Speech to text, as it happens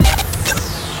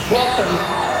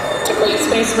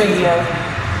GRAYSPACE Radio.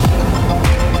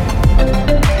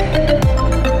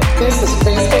 This is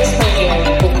GRAYSPACE Radio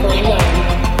with Gray Young.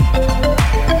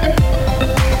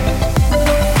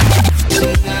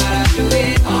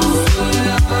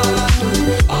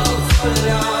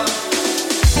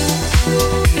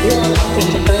 You're locked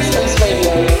into GRAYSPACE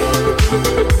Radio.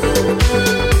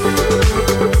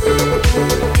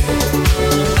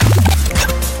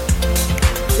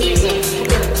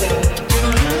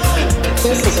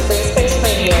 This is GRAYSPACE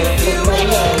Radio with Gray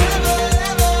Young.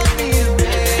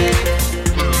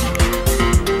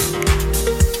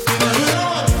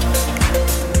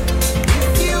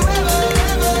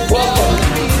 Welcome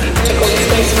to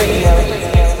GRAYSPACE Radio.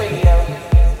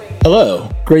 Hello,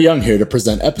 Gray Young here to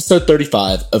present episode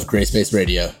 35 of GRAYSPACE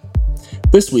Radio.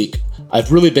 This week,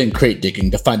 I've really been crate digging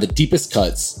to find the deepest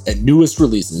cuts and newest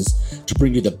releases to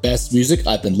bring you the best music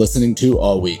I've been listening to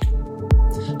all week.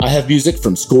 I have music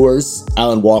from Scores,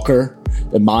 Alan Walker,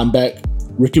 Iman Beck,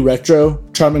 Ricky Retro,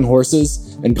 Charming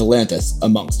Horses, and Galantis,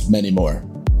 amongst many more.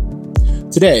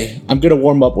 Today, I'm going to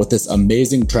warm up with this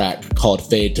amazing track called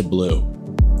Fade to Blue.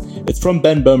 It's from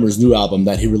Ben Bomer's new album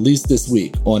that he released this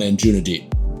week on Anjuna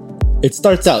Deep. It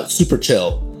starts out super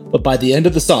chill, but by the end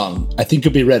of the song, I think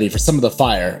you'll be ready for some of the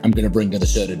fire I'm going to bring to the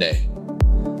show today.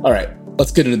 Alright,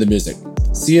 let's get into the music.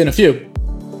 See you in a few.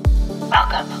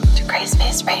 Welcome to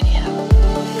GRAYSPACE Radio.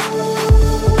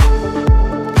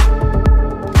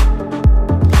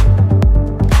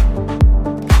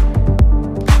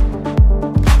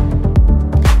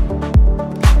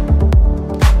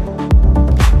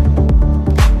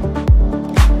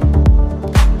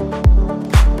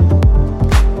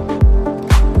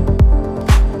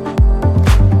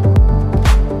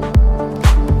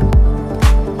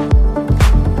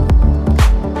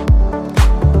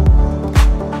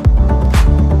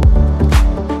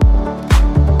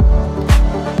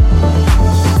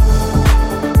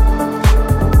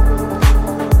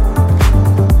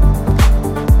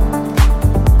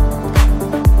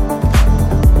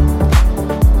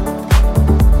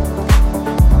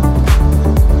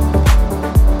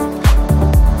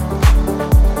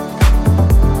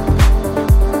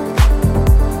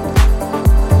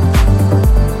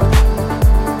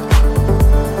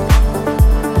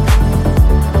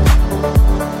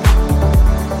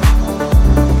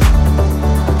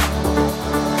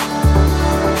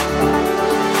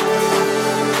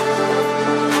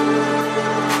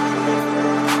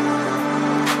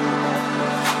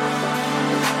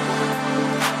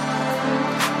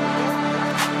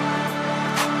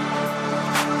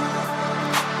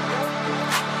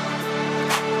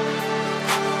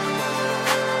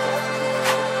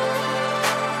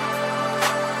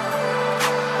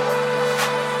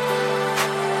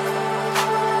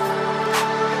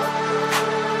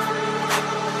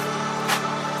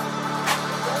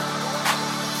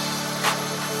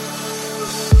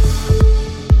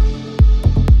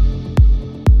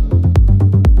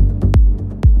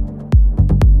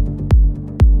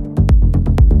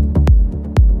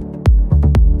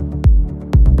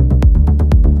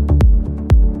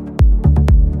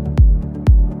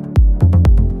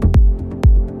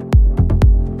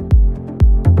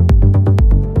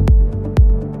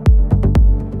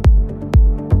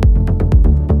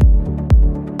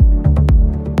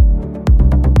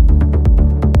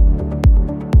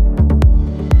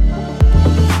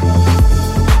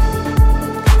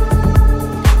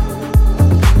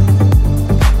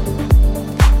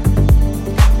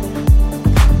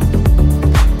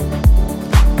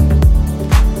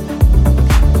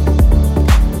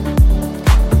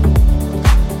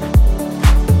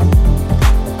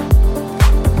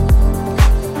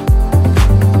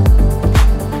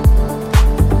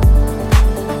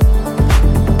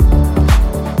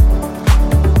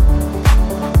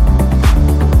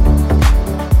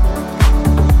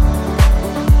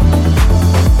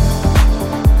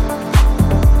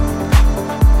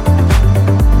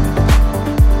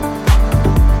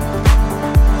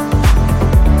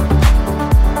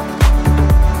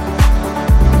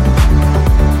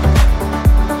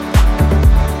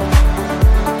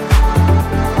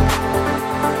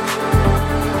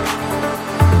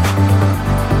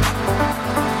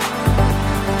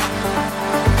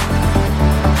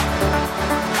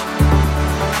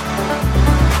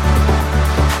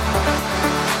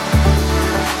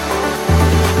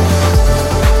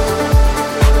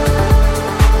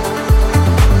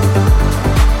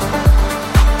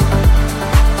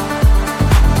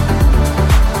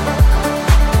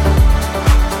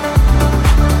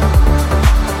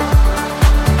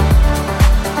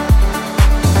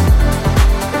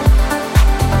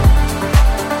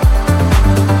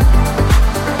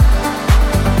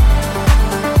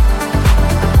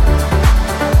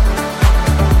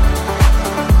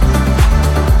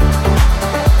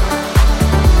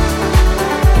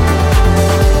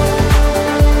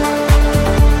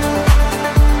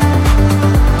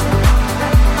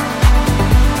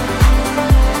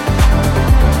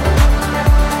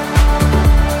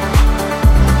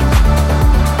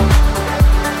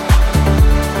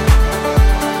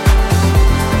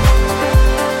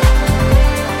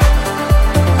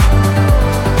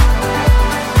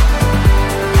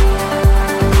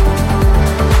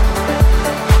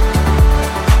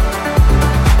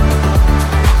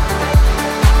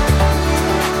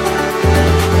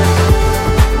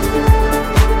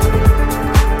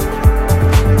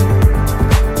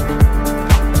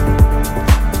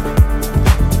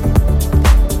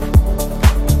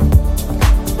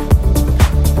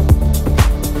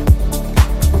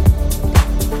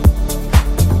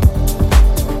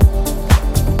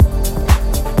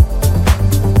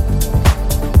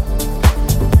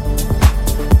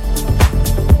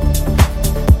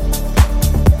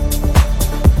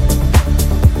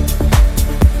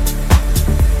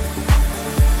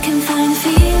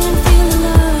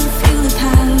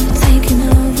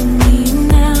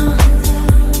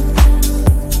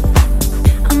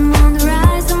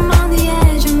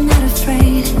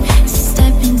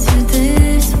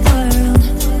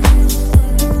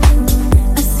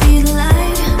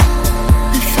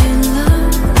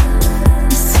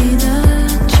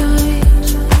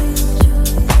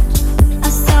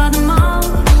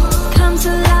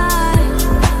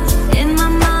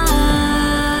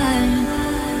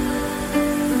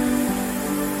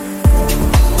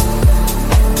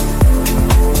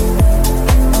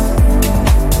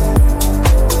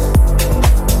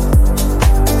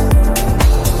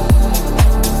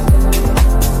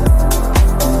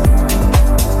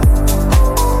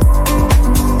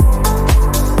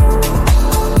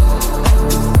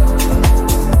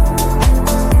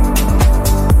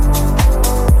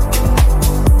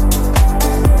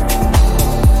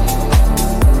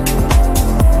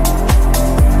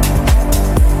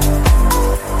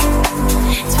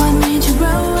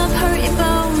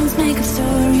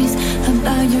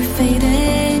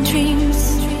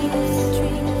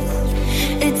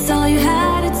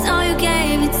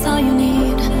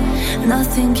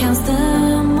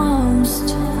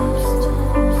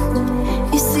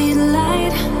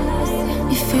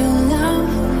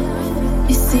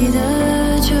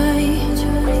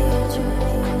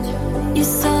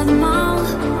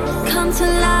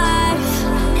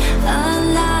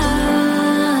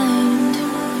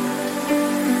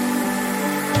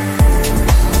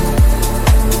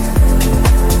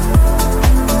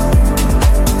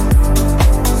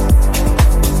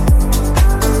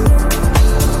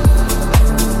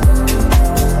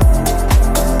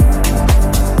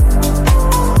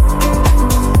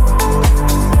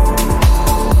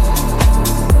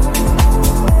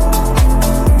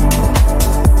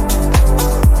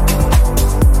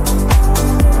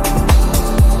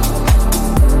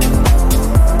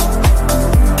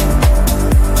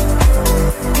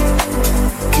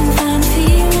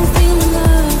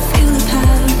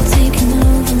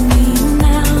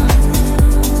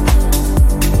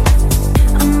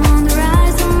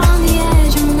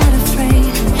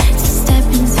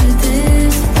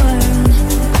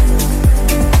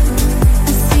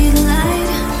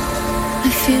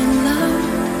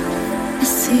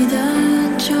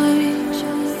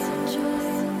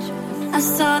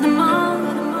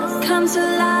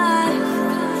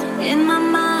 life in my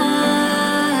mind.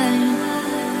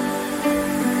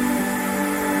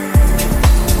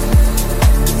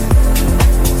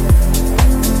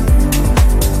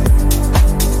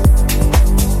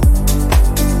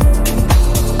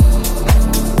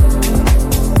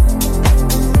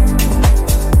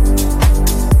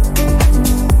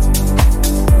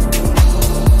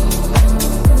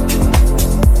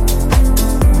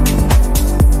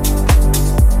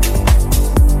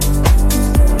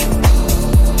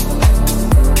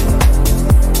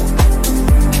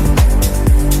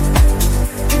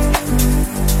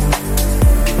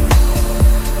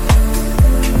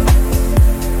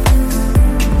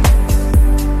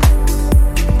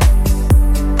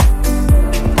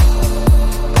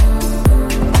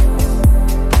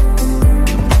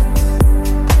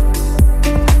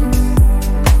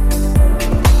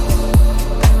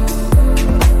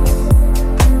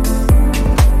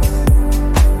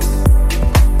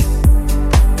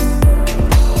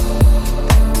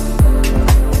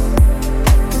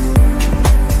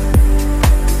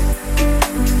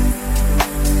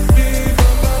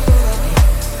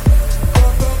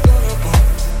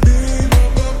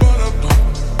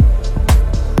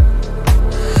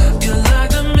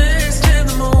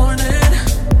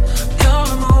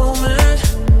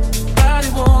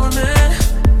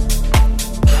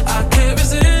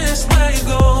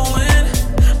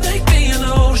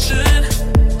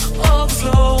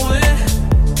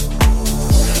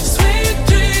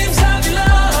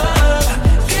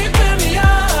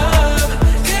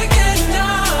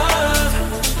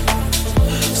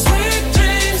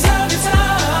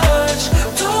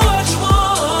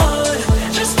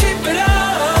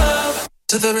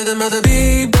 To the rhythm of the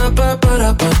beat, ba ba ba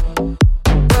da ba,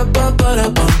 ba ba ba da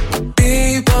ba,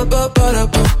 beat ba ba ba da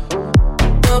ba,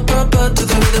 ba ba ba. To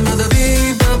the rhythm of the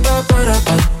beat, ba ba ba da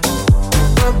ba,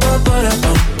 ba ba ba da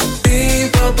ba, beat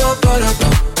ba ba ba da ba,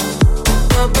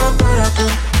 ba ba ba da ba.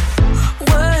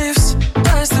 Waves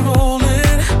as they're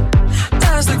rolling,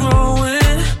 as they're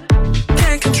growing,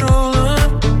 can't control them.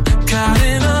 Caught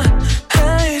in a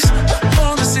haze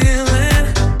on the ceiling,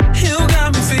 you got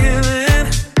me feeling.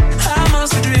 I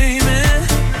must be dreaming.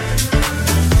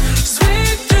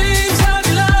 Sweet dreams of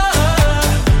your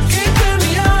love, keeping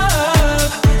me up,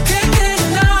 can't get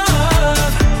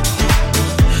enough.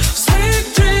 Sweet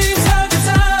dreams of your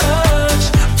touch,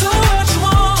 do what you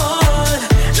want,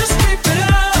 just keep it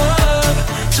up.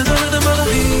 To the rhythm of the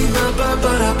beat, ba ba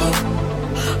ba da ba,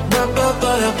 ba ba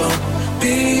ba da ba,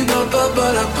 beat ba ba ba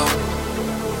da ba.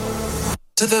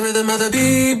 To the rhythm of the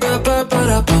beat, ba ba ba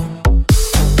da ba,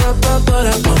 ba ba ba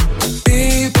da ba.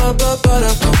 Beat ba ba ba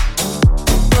da ba,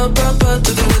 ba ba ba.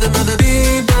 To the rhythm of the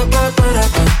beat, ba ba ba da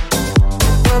ba,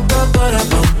 ba ba ba da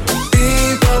ba.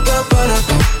 Beat ba ba ba da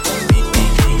ba.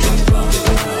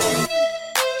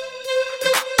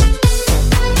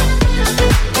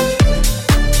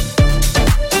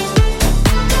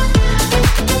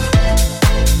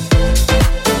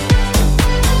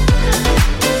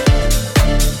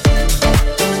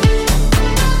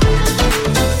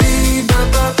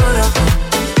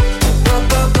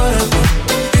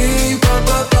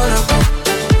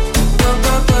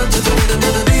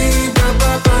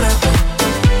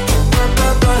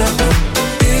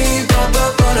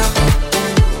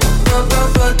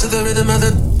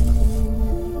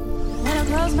 When I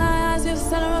close my eyes, you're the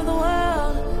center of the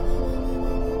world.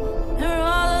 And we're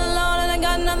all alone and I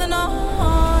got nothing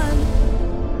on.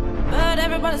 But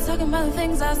everybody's talking about the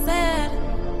things I said.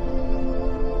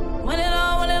 When it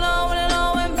all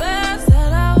went bad.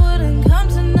 Said I wouldn't come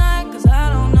tonight, cause I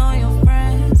don't know your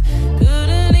friends.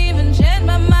 Couldn't even change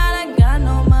my mind, I got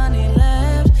no money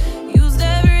left. Used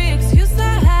every excuse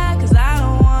I had, cause I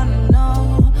don't wanna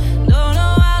know. Don't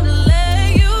know how to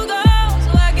let you go,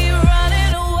 so I keep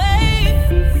running away.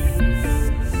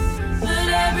 But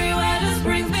everywhere just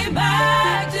brings me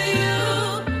back to you.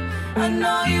 I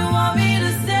know you want me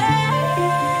to stay.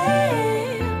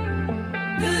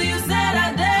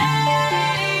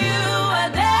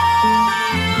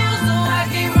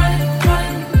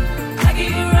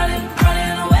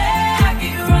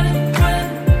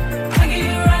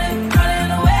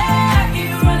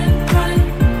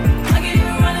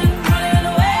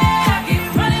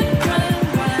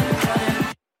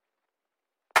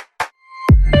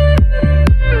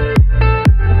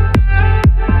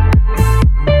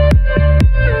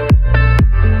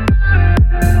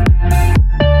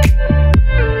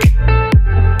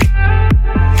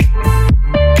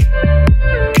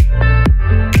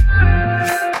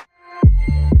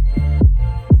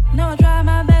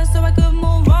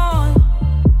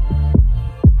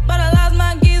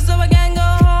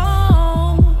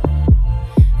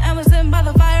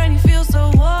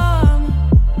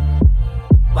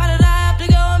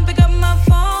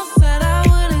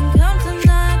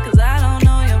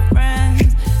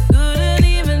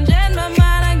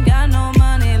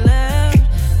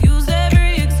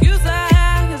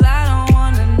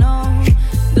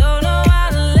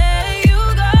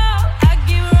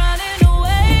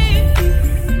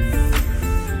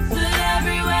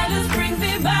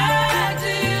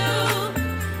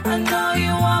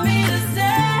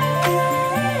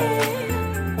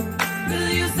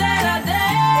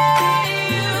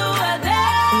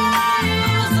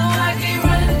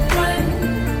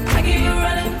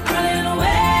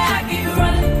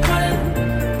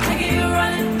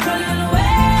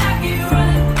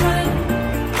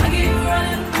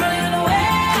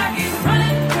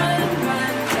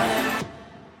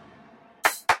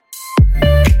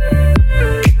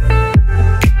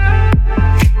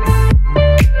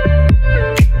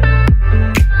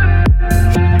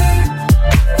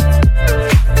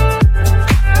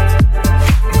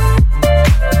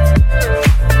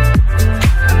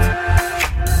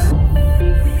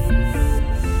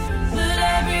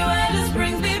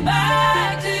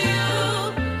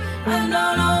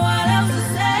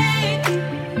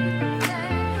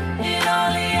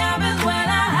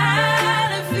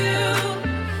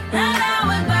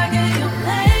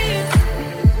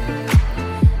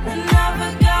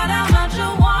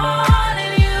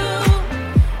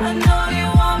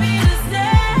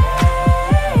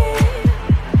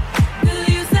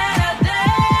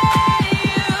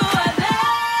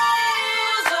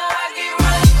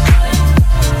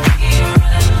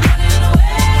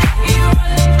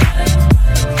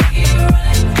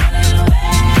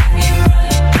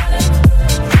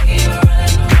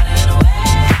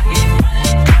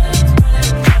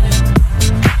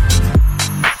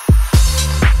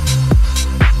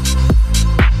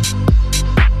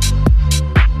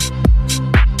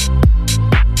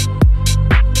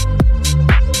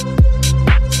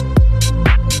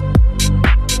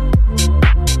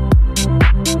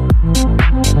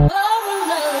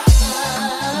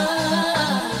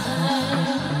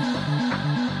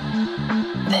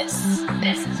 This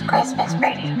is GRAYSPACE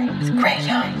Radio with Gray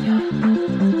Young.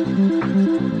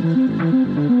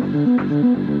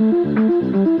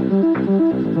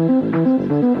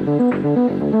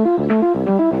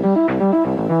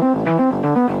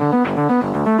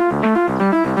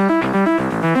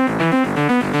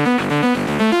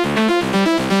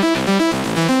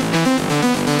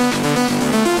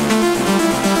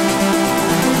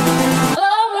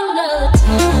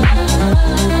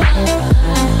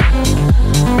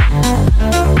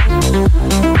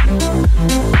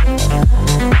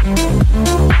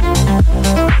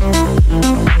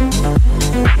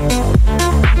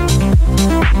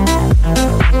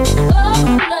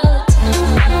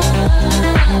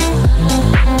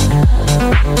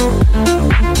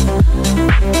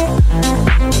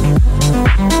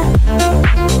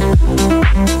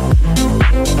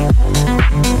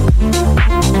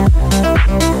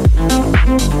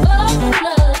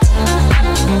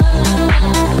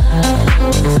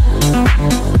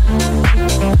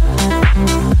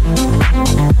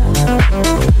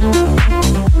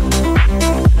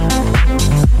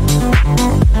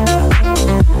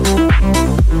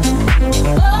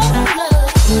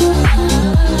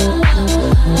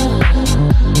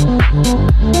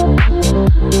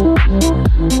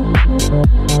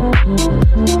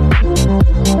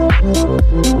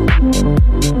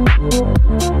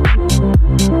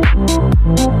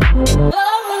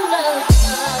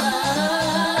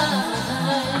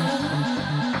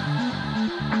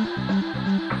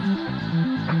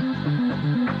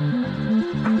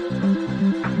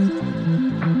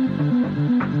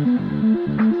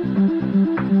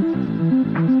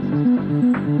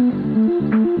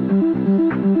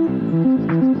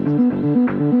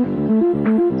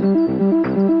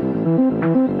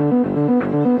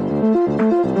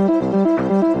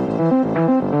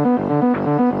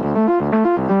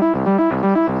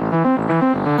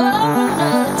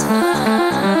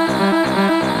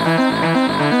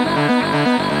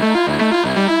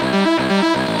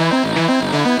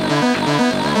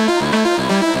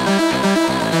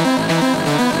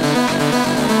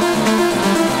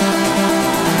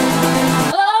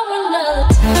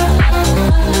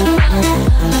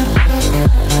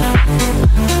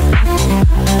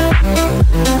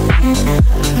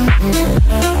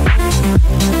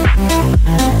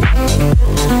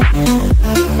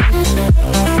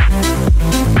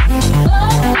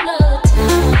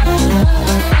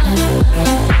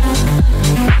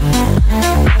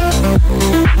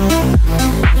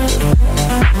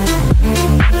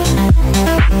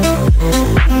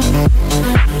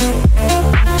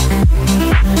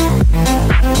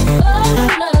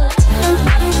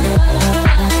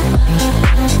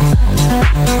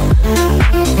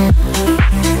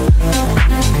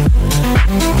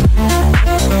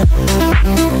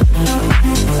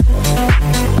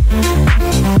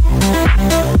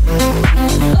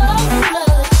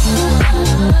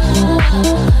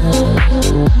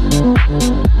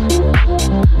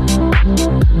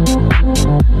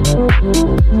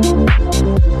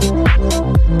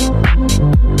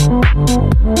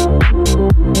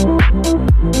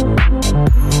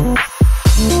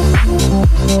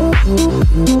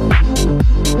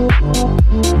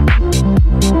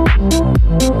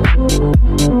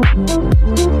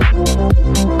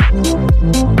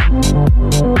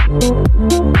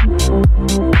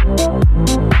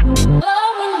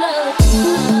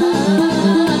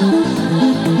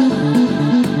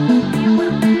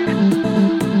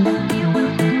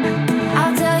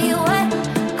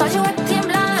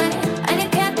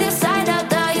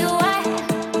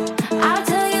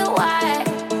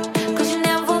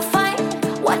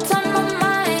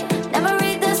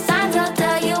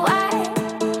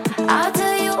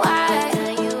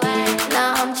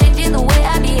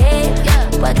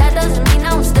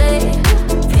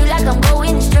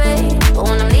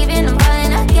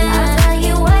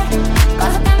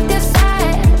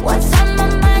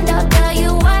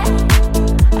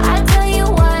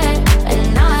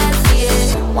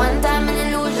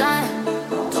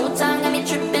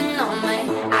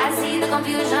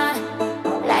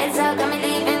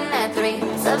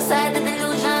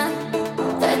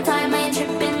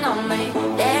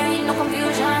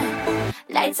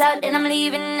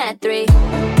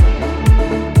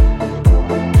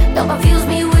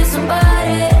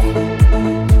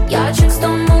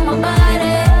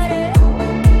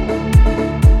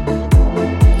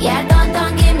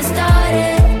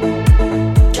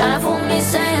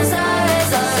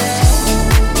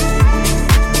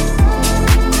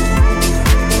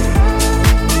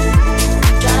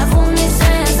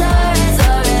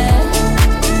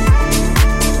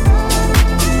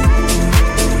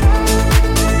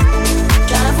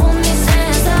 Try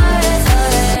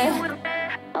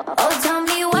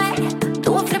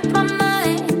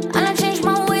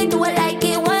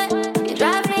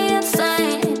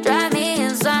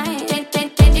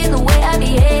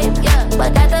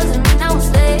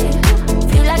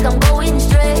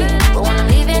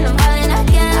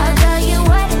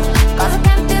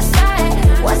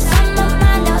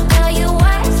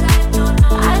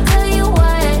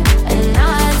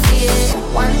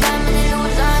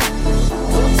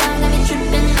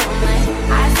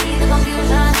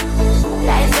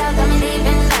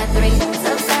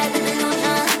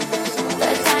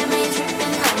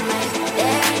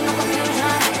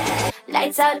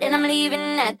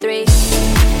leaving at 3.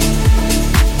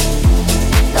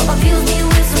 Don't confuse me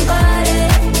with somebody.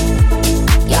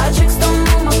 Your tricks don't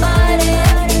move my body.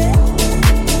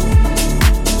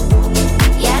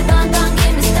 Yeah, don't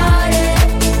get me started.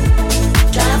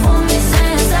 Tryna fool me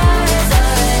saying sorry,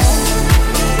 sorry.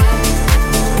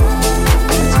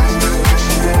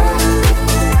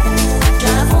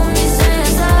 Tryna fool me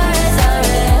saying sorry,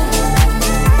 sorry.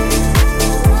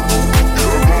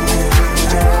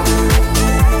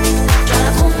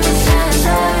 Tryna fool me saying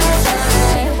sorry, sorry.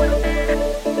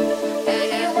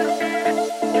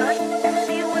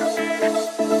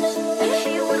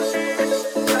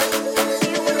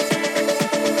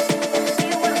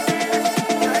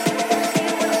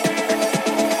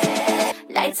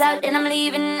 Lights out and I'm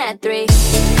leaving at 3.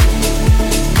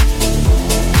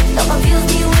 Don't confuse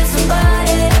me with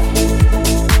somebody.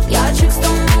 Your tricks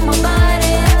don't move my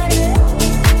body.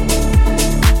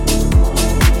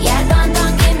 Yeah, don't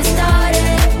get me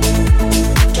started.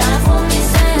 Tryna fool me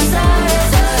saying sorry,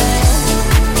 sorry.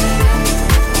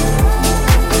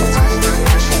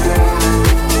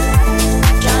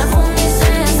 Tryna fool me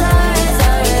saying sorry,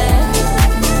 sorry.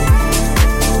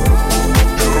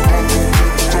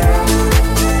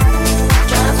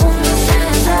 Tryna fool me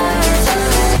saying sorry,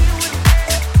 sorry.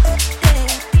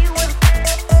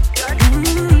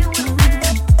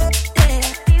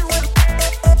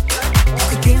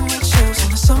 Could give me chills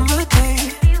on a summer day.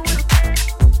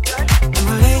 I'm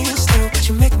laying still, but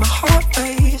you make my heart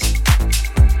race.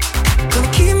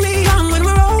 Gonna keep me young when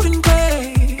we're old and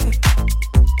gray.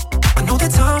 I know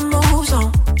that time moves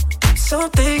on, some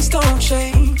things don't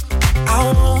change. I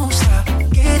won't stop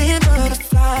getting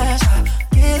butterflies. I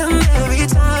get them every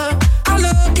time I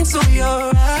look into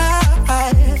your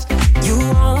eyes. You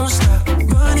won't stop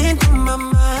running through my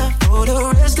mind for the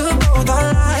rest of both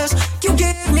our lives. You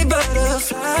give me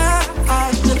butterflies.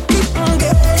 So keep on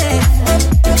getting,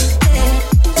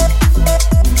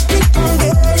 keep on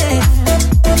getting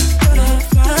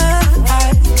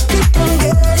butterflies. Keep on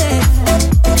getting,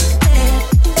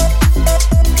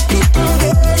 keep on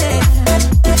getting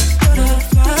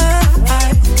butterflies.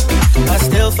 I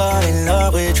still fall in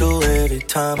love with you every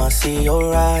time I see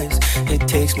your eyes. It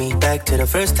takes me back to the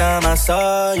first time I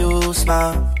saw you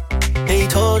smile. They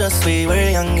told us we were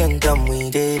young and dumb, we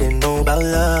didn't know about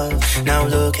love. Now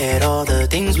look at all the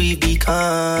things we've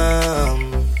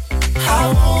become.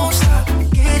 I won't stop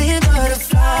getting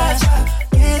butterflies. I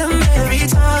get them every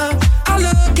time I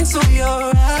look into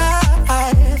your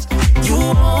eyes. You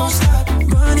won't stop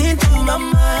running through my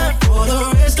mind for the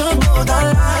rest of both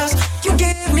our lives. You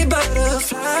give me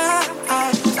butterflies.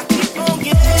 I keep on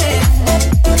getting,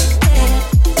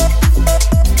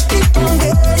 keep on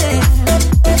getting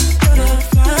butterflies.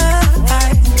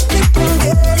 Keep on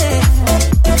getting,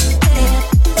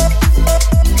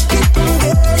 keep on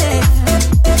getting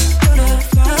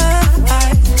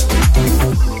butterflies.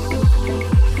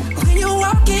 When you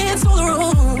walk into the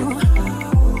room,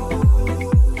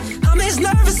 I'm as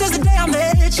nervous as the day I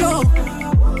met you.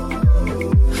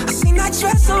 I seen that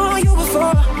dress on you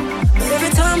before, but every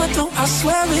time I do, I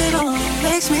swear it only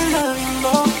makes me love you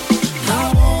more.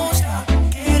 I won't stop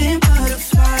getting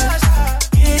butterflies. I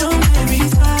get them every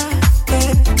time,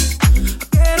 yeah. I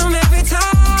get them every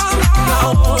time.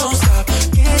 I won't stop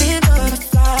getting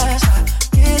butterflies. I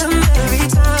get them every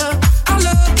time I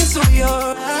look into your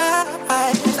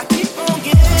eyes. I keep on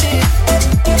getting,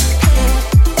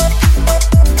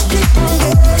 keep on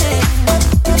getting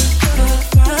butterflies.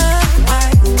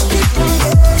 Keep on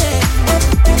getting,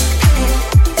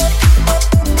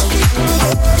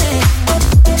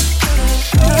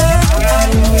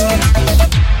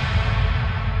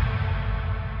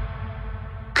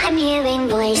 I'm hearing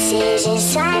voices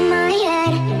inside my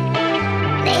head.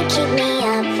 They keep me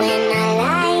up when I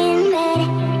lie in bed.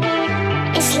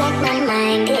 It's like my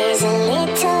mind is a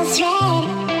little thread,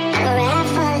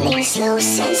 unraveling slow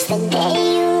since the day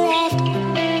you left.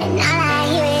 And all I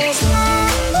hear is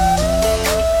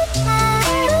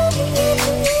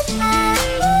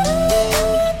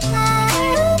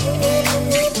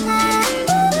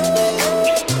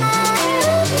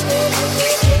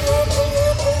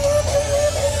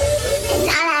and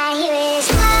all I hear is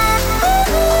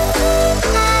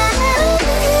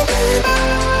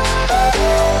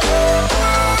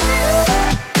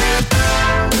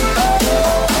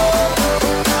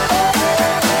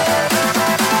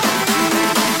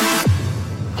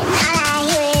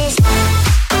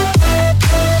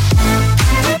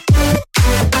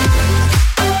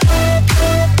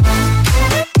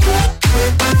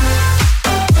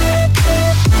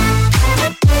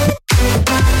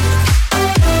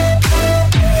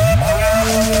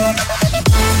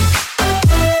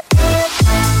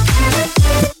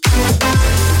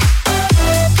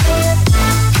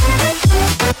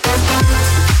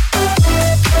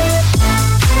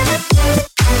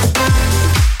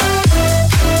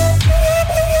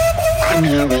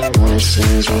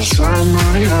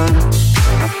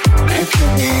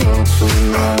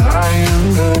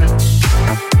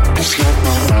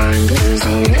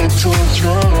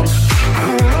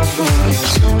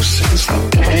since the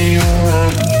day you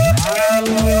left.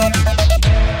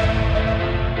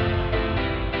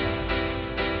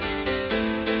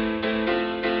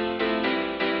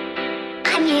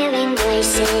 I'm hearing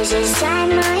voices inside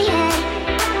my head.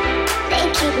 They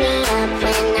keep me up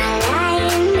when I lie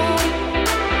in bed.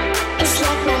 It's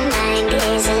like my mind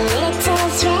is a little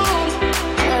thread,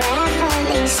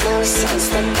 unraveling slow since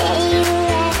the day you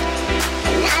left.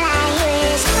 And all I hear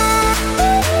is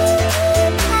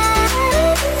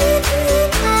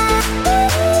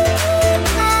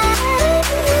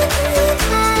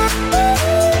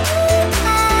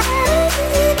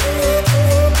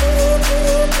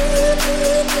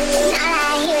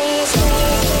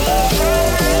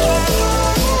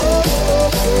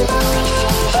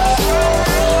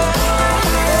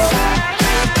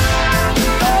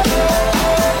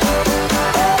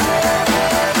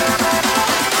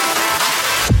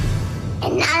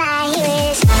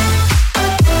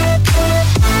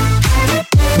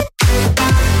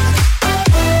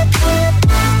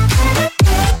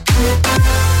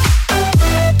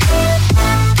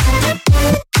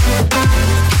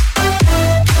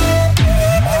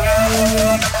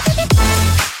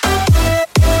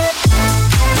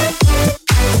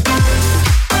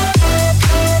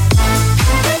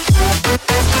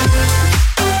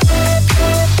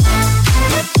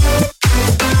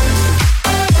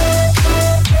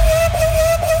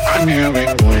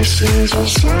voices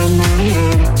inside my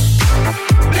head.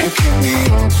 They keep me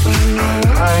up when I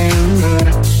lie in bed.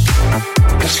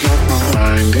 It's like my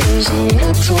mind is a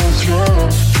little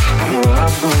thread,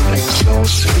 unraveling slow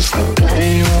since the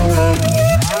day you left.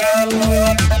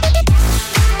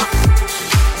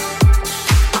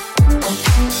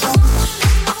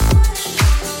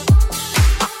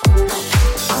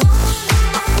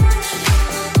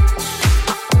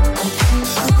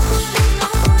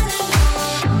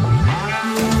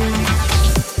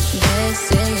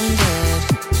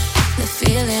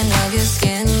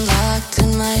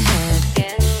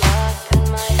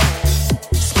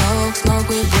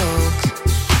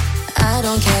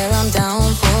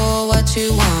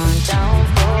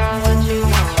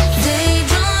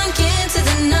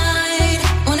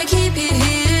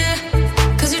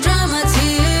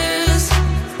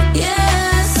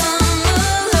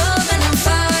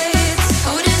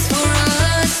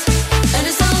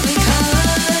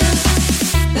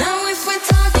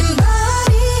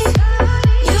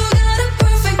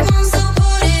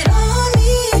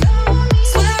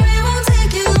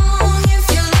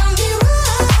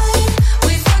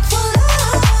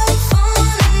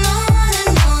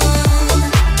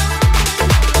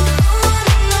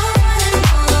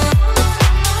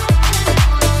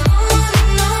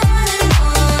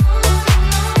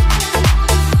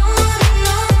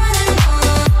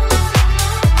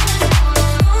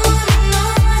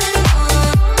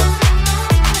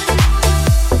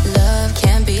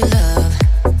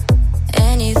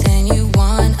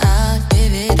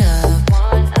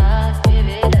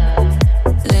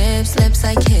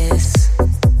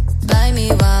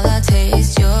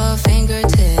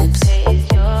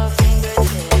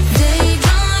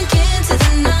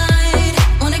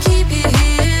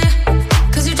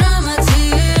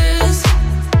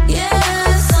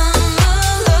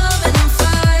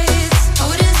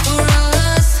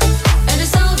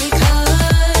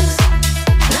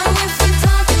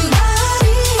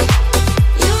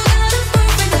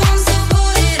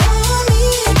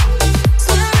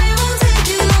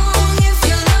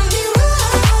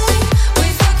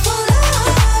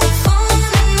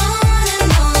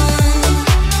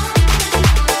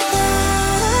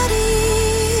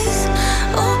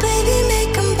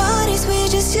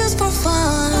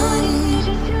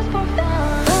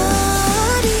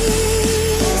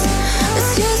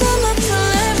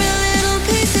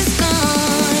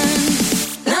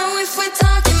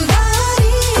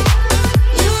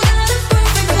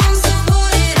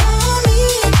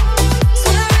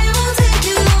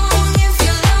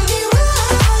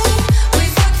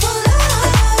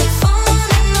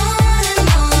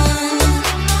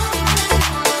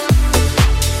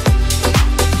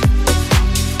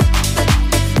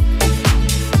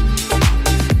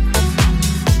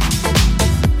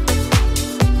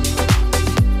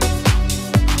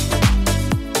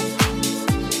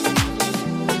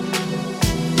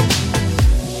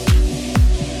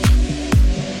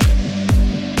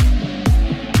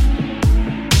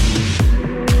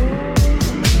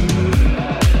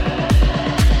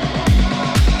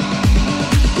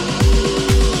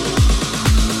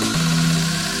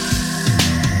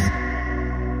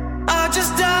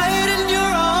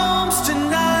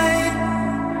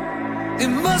 It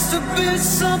must have been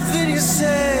something you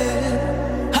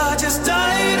said. I just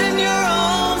died in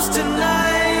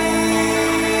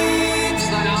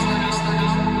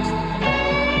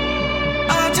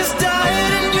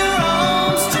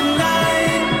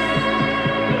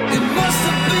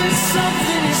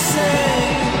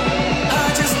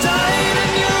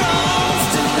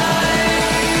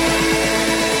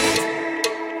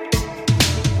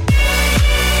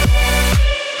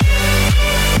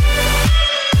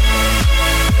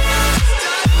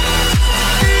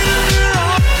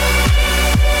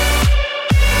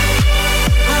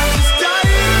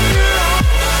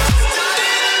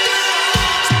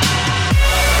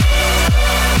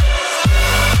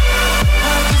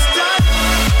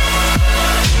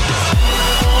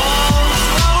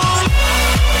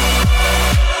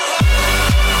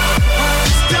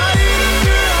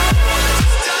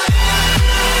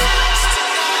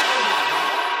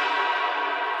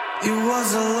It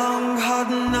was a long, hard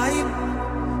night.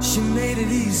 She made it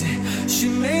easy, she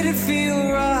made it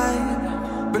feel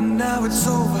right. But now it's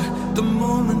over, the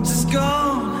moment is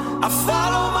gone. I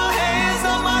follow my hands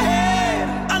on my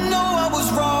head, I know I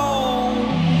was wrong.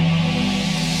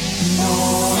 No,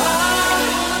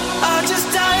 I just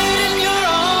died in your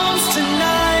arms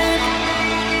tonight.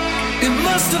 It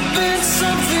must have been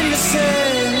something you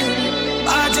said.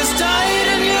 I just died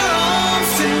in your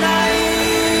arms tonight.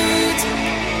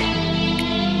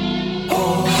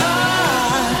 Oh,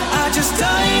 I just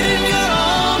died in your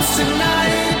arms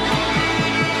tonight.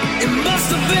 It must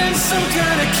have been some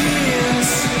kind of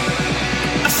kiss.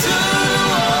 I should've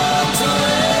walked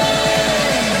away.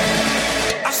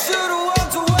 I should've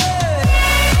walked away.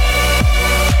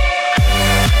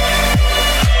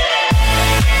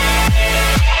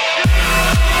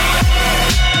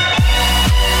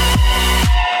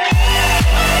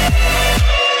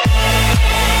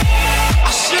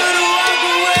 I should've walked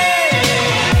away.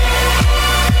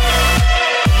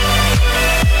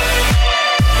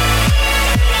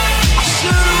 I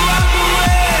should've walked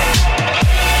away.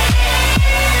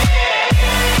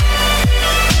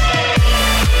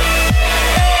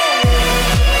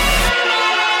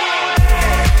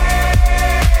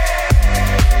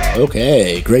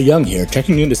 Okay, Gray Young here,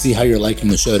 checking in to see how you're liking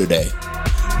the show today.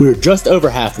 We're just over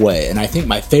halfway, and I think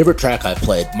my favorite track I've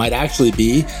played might actually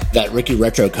be that Ricky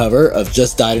Retro cover of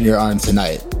Just Died in Your Arms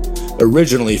Tonight,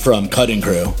 originally from Cutting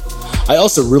Crew. I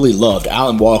also really loved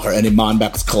Alan Walker and Iman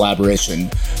Beck's collaboration,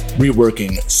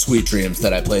 reworking Sweet Dreams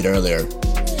that I played earlier.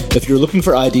 If you're looking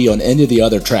for ID on any of the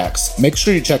other tracks, make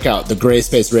sure you check out the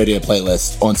GRAYSPACE Radio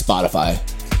playlist on Spotify.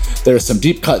 There are some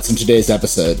deep cuts in today's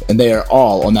episode, and they are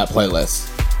all on that playlist.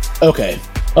 Okay,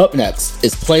 up next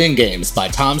is Playing Games by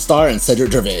Tom Starr and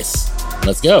Cedric Gervais.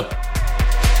 Let's go.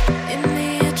 In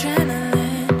the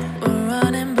adrenaline, we're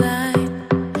running blind.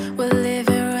 We're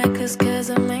living reckless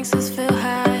 'cause it makes us feel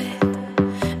high.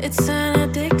 It's an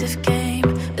addictive game,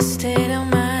 a state of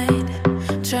mind.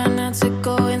 Try not to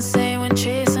go insane when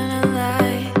chasing a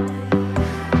lie.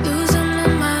 Losing my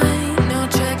mind, no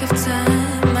track of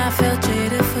time. I felt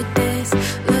jaded for days,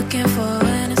 looking for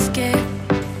an escape.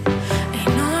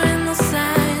 Ignoring the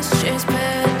signs, chase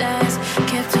paradise,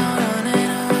 kept on running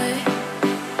away.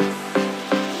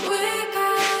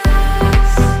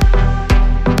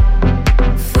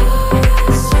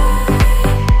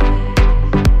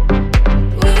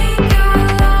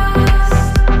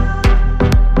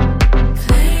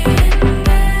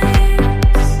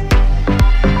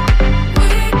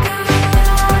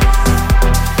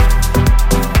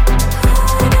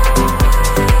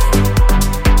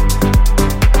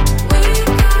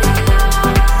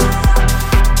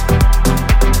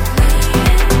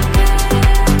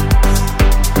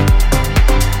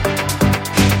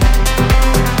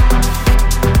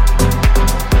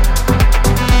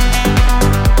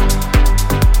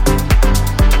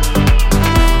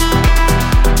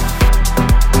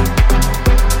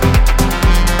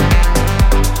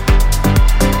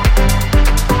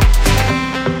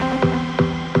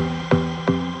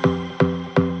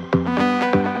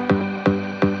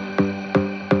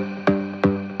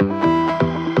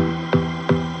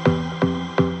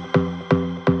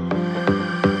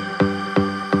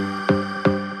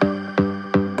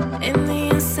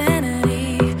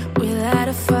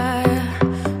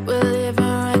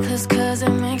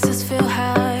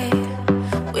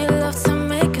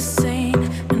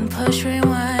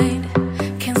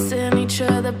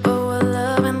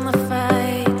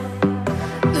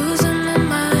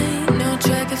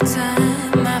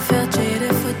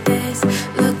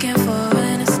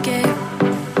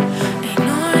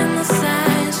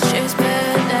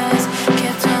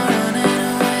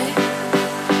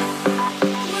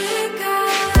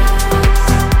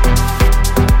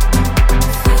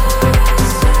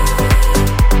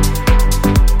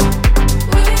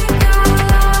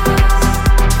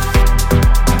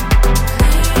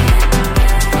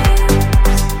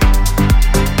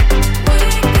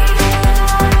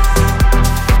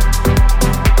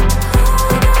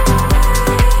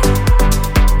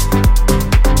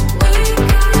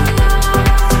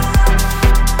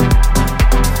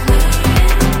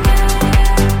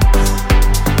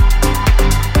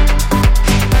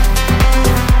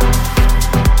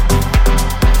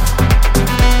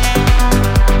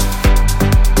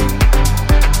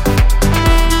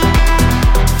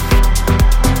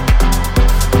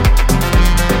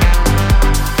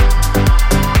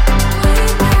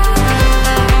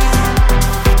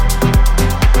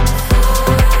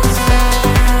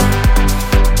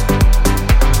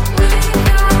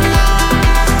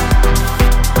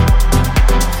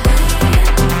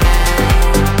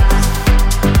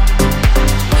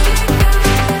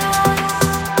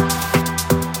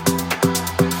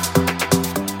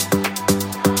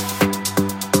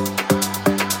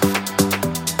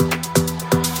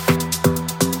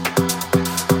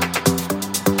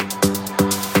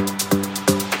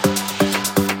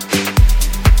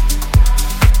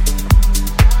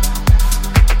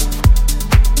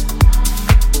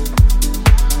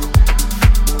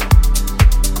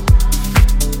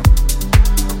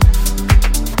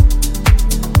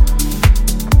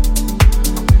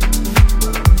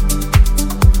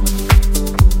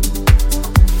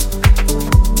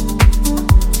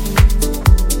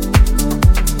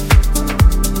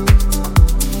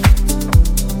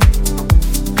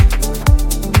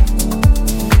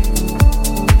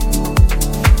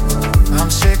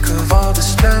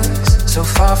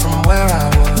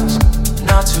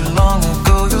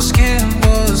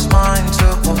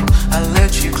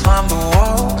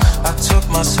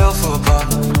 myself apart.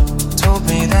 Told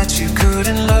me that you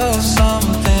couldn't love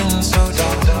something so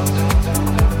dark.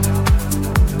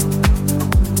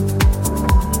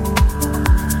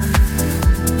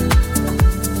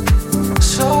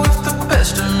 So if the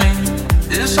best of me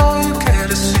is all you care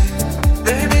to see,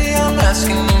 baby, I'm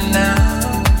asking you now.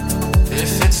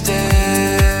 If it's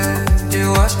dead,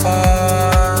 do us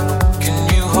part. Can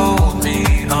you hold me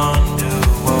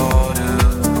underwater?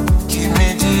 Keep me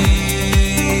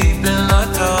deep in the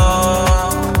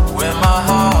dark, where my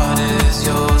heart is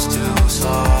yours to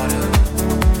slaughter.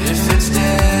 If it's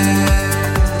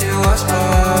dead, do us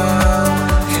part.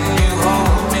 Can you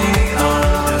hold me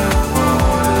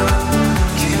underwater?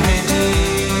 Keep me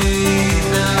deep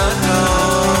in the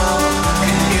dark.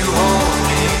 Can you hold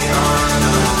me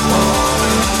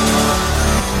underwater?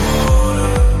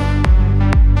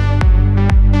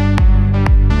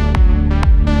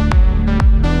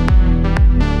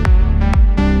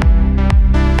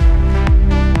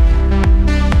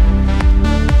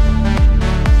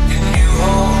 Can you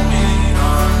hold me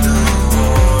underwater?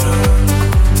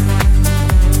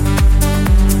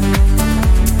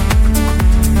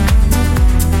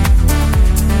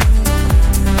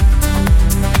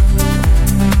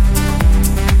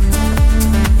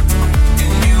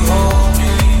 Can you hold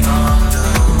me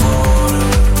underwater?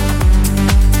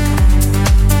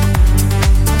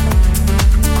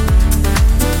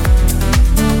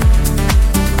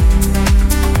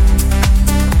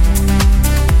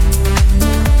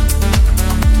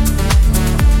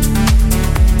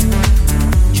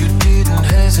 You didn't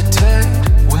hesitate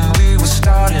when we were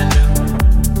starting new.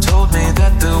 Told me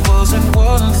that there wasn't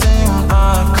one thing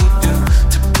I could do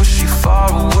to push you far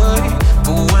away.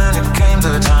 But when it came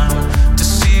the time to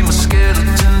see my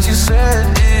skeletons, you said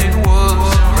it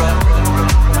wasn't right.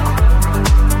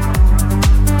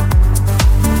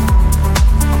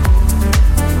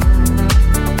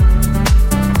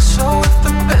 So if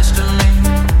the best of me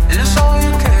is all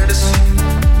you care to see,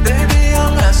 baby,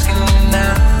 I'm asking you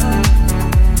now.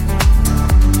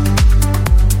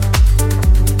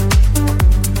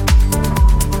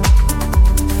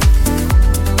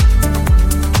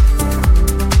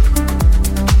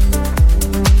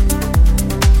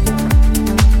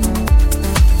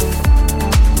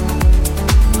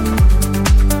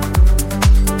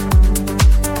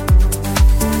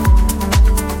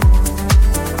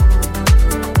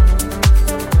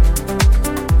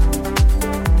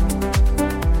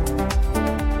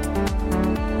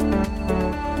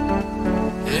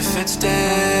 If it's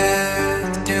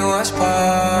death, do us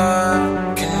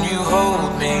part. Can you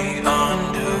hold me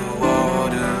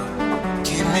underwater?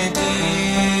 Keep me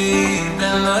deep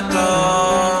in the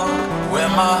dark, where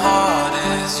my heart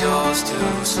is yours to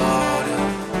slaughter.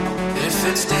 If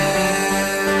it's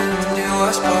death, do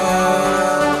us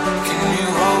part. Can you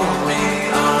hold me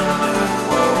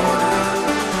underwater?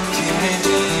 Keep me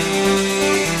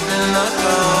deep in the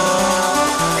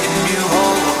dark. Can you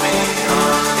hold me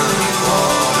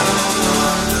underwater?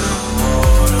 Underwater.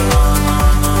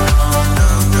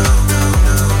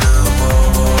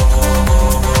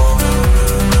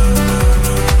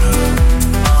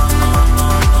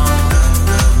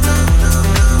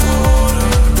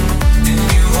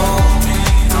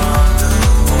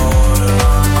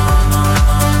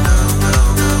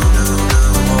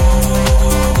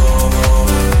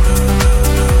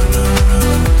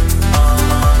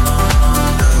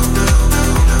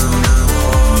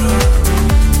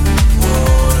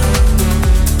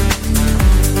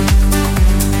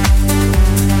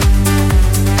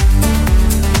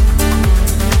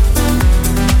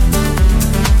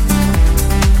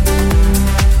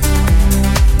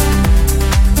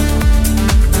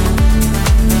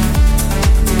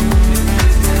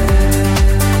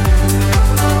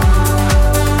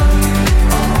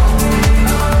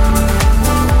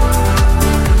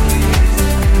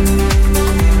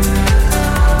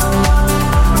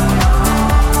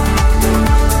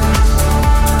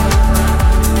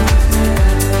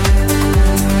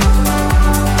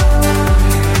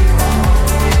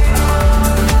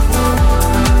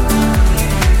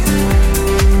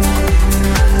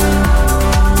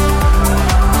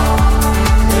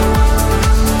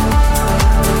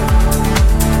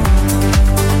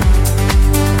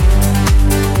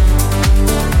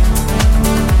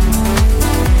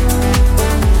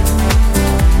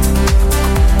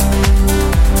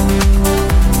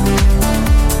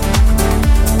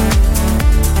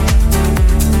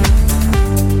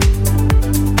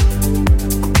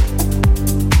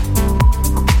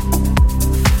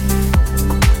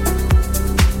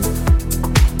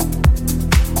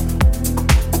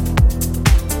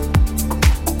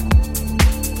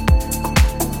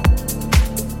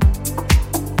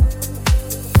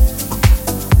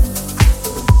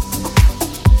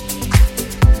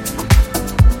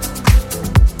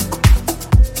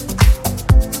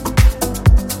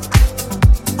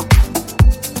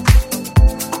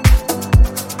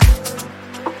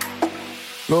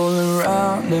 Rolling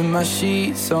around in my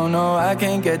sheets, oh no, I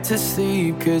can't get to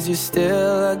sleep, 'cause you're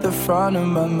still at the front of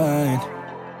my mind.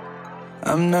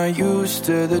 I'm not used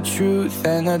to the truth,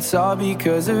 and that's all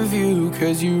because of you,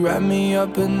 'cause you wrap me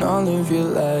up in all of your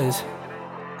lies.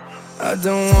 I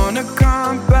don't wanna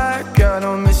come back, I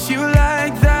don't miss you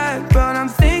like that, but I'm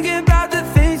thinking about the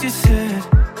things you said.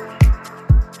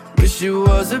 Wish it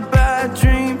was a bad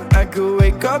dream, I could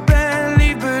wake up and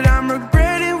leave, but I'm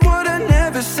regretting what I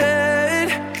never said.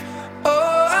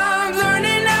 Oh, I'm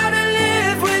learning how to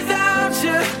live without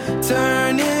you,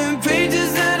 turning pages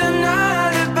that are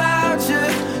not about you.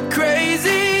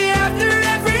 Crazy after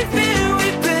everything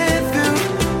we've been through,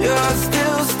 you're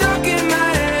still stuck in my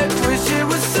head. Wish it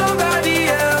was somebody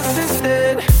else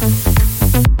instead.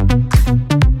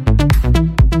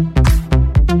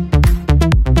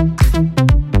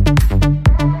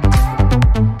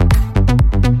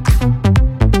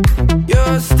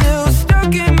 You're still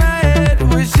stuck in my head.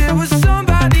 Wish it was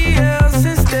somebody else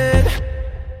instead.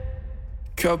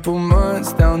 Couple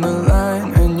months down the line,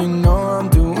 and you know I'm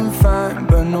doing fine,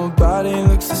 but nobody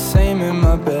looks the same in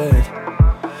my bed.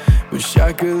 Wish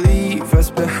I could leave us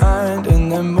behind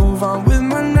and then move on with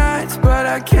my nights, but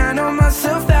I can't know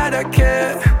myself that I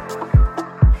care.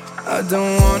 I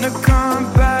don't wanna come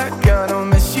back, I don't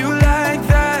miss you like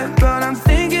that, but I'm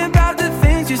thinking about the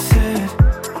things you said.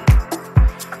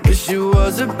 Wish it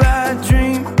was a bad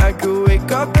dream, I could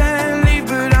wake up and leave,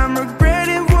 but I'm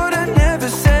regretting what I never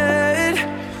said.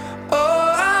 Oh,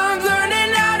 I'm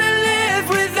learning how to live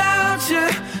without you,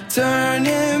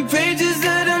 turning pages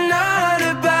that are not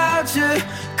about you.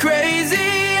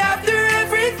 Crazy after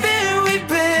everything we've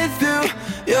been through,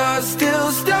 you're still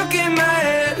stuck in my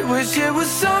head. Wish it was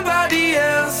somebody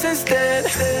else instead.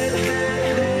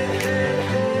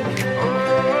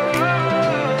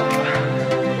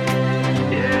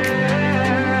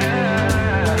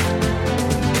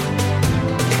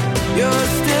 You're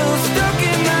still stuck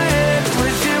in my head.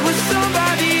 Wish it was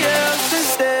somebody else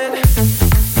instead.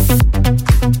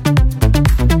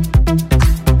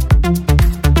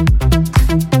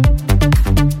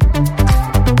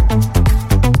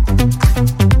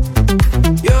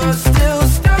 You're still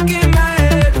stuck in my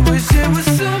head.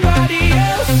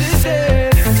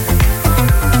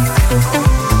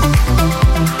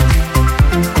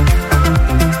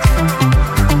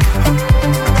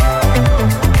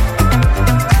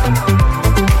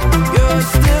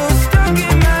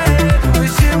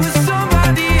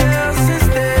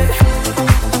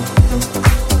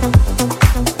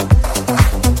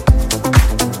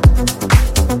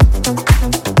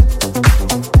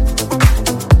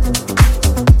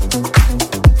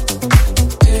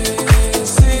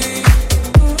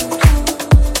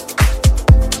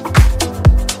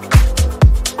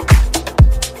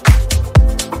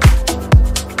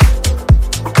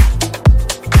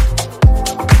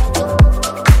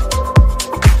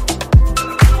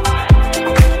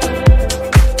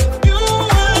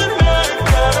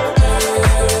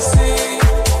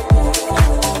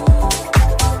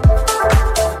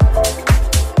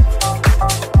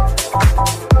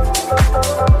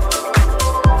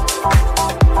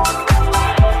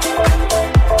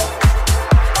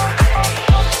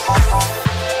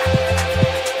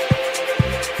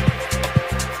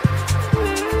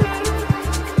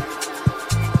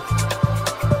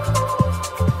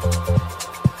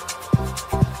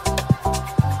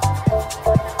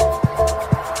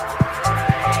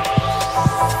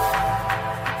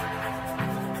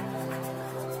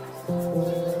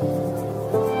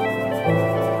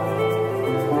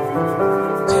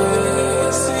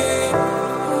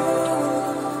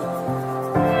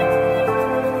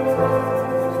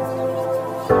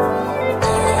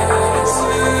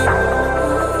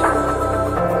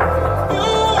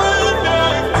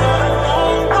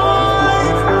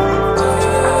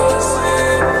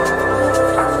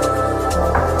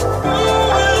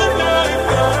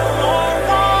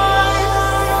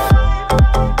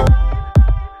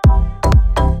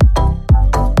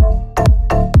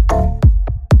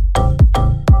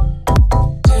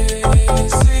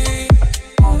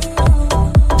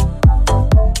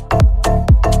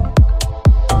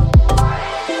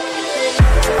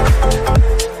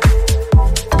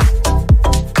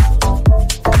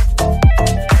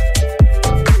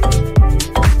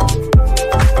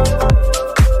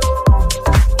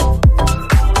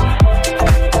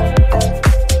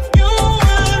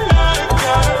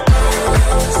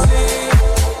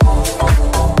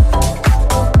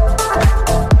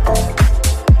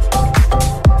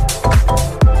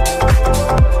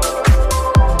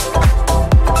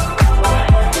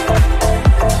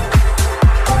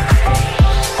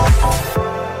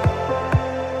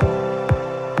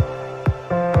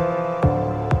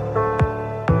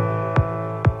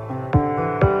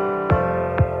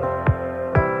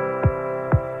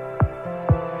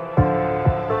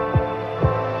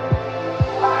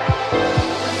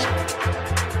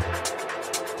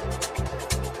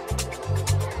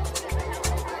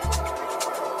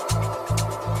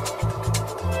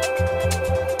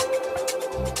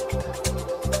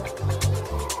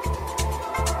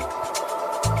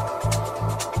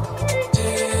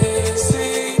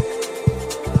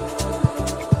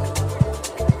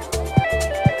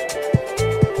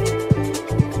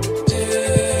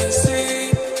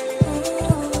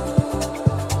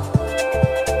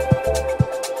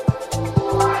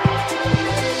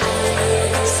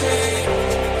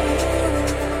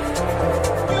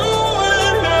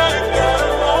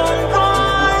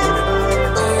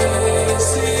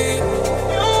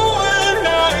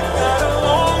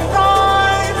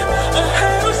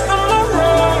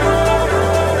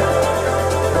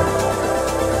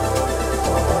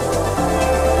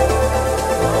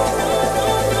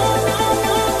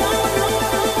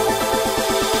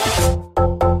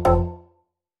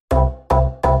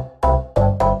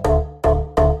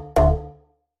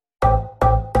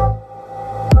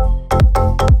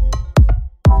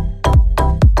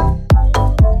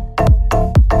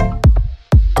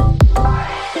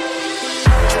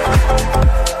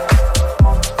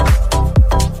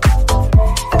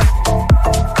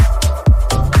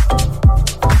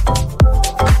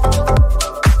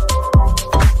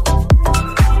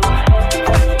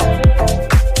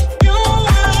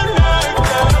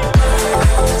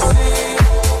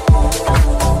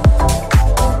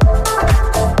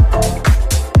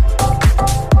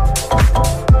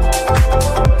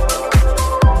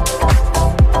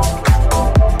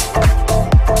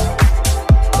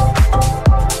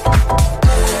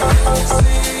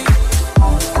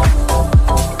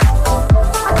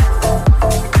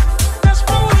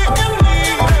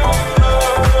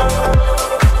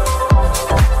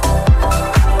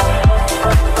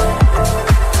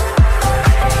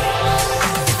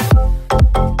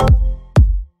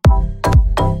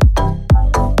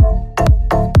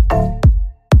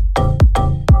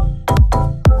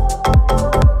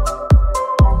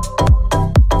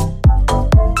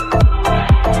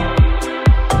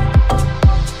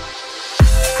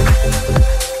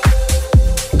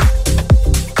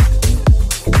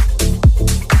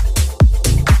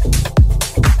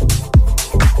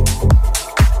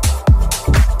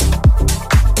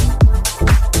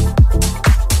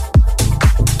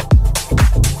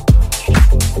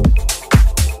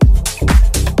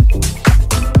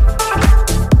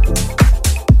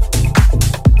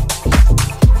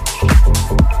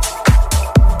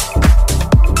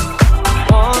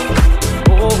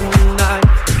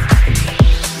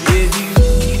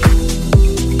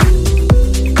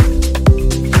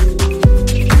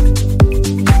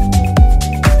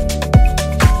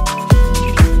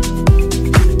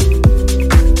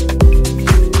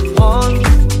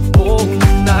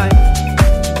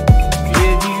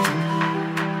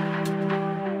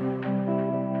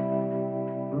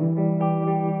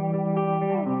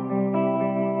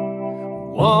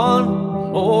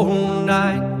 more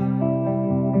night.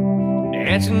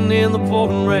 Dancing in the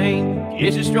pouring rain,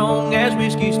 kiss as strong as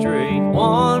whiskey straight.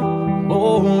 One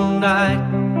more night.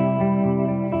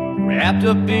 Wrapped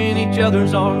up in each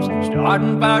other's arms,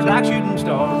 starting fires like shooting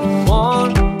stars.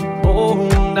 One more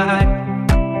night.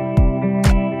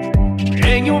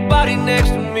 Bring your body next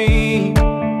to me.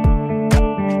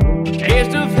 The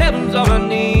taste of heaven's all I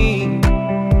need.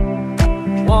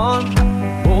 One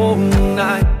more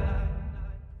night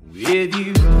with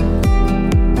you.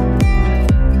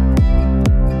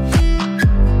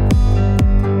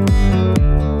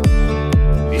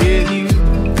 With you.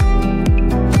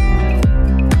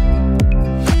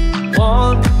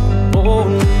 One more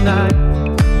night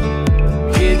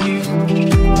with you.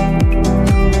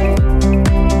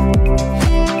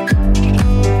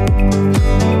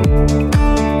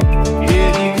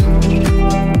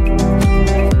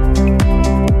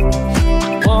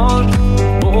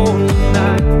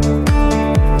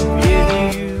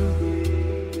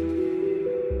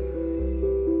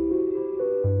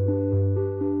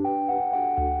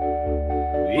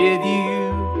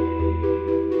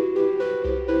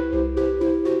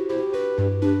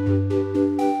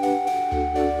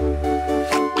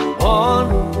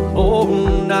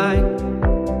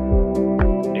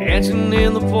 Dancing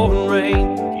in the pouring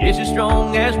rain, kiss as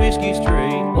strong as whiskey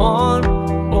straight. One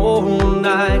more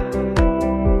night.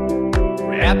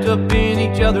 Wrapped up in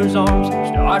each other's arms,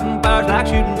 starting fires like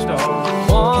shooting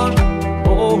stars. One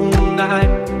more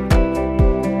night.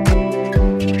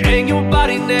 Bring your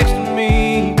body next to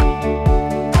me.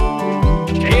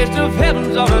 The taste of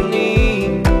heaven's all I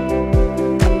need.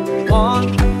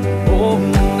 One more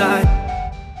night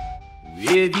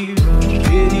with you,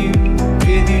 with you,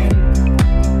 with you.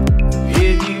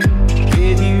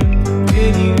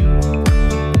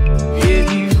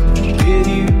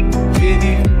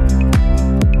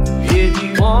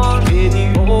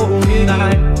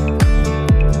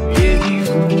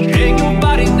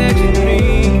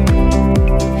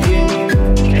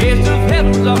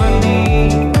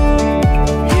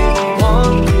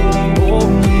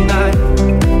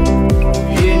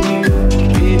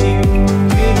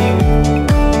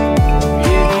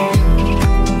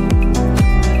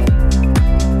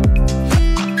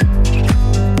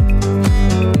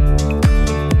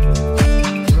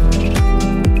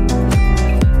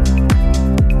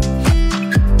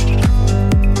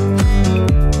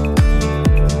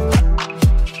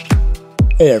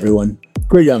 Hey everyone,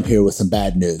 Gray Young here with some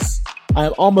bad news. I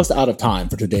am almost out of time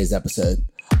for today's episode.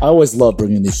 I always love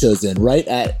bringing these shows in right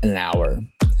at an hour,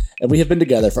 and we have been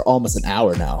together for almost an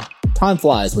hour now. Time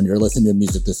flies when you're listening to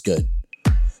music this good.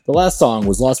 The last song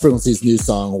was Lost Frequency's new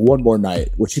song, One More Night,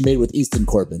 which he made with Easton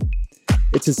Corbin.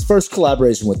 It's his first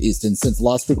collaboration with Easton since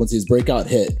Lost Frequency's breakout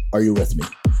hit, Are You With Me,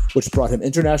 which brought him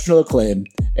international acclaim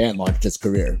and launched his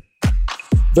career.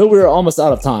 Though we are almost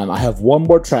out of time, I have one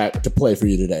more track to play for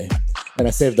you today, and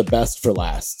I saved the best for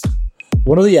last.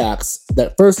 One of the acts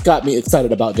that first got me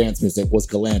excited about dance music was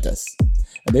Galantis,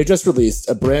 and they just released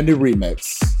a brand new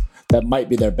remix that might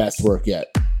be their best work yet.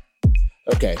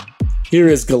 Okay, here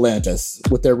is Galantis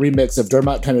with their remix of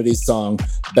Dermot Kennedy's song,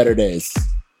 Better Days.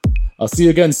 I'll see you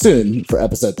again soon for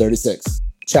episode 36.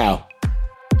 Ciao.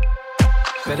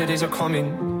 Better days are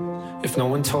coming, if no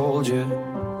one told you.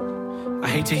 I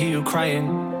hate to hear you crying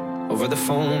over the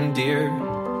phone, dear.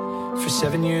 For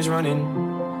 7 years running,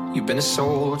 you've been a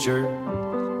soldier.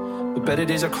 But better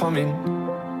days are coming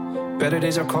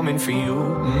for you.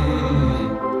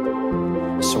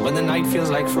 So when the night feels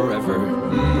like forever,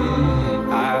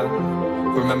 I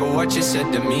remember what you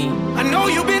said to me. I know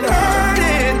you've been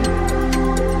hurting,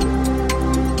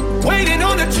 waiting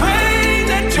on the train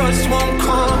that just won't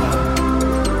come.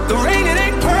 The rain, it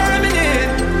ain't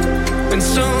permanent, and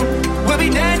soon we'll be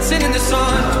dancing in the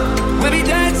sun. We'll be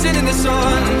dancing in the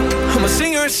sun. I'ma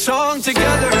sing her a song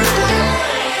together.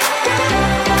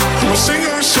 I'ma sing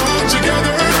her a song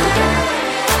together.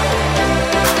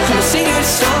 I'ma sing her a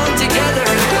song together.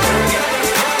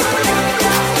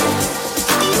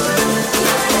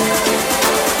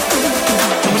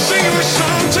 I'ma sing her a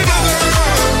song together.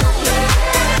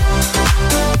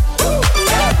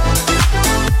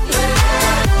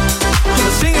 I'ma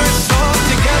sing her a song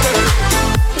together.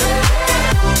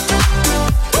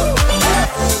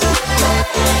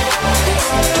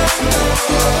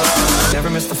 Never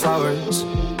miss the flowers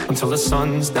until the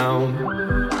sun's down.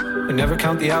 I never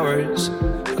count the hours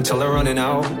until they're running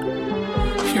out.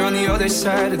 You're on the other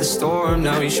side of the storm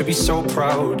now, you should be so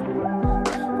proud.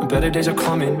 But better days are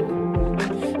coming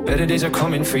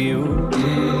for you.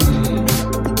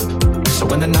 So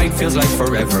when the night feels like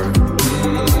forever,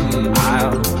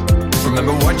 I'll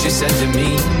remember what you said to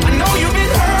me. I know you've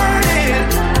been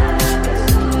hurting,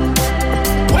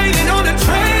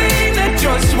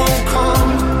 trust won't come.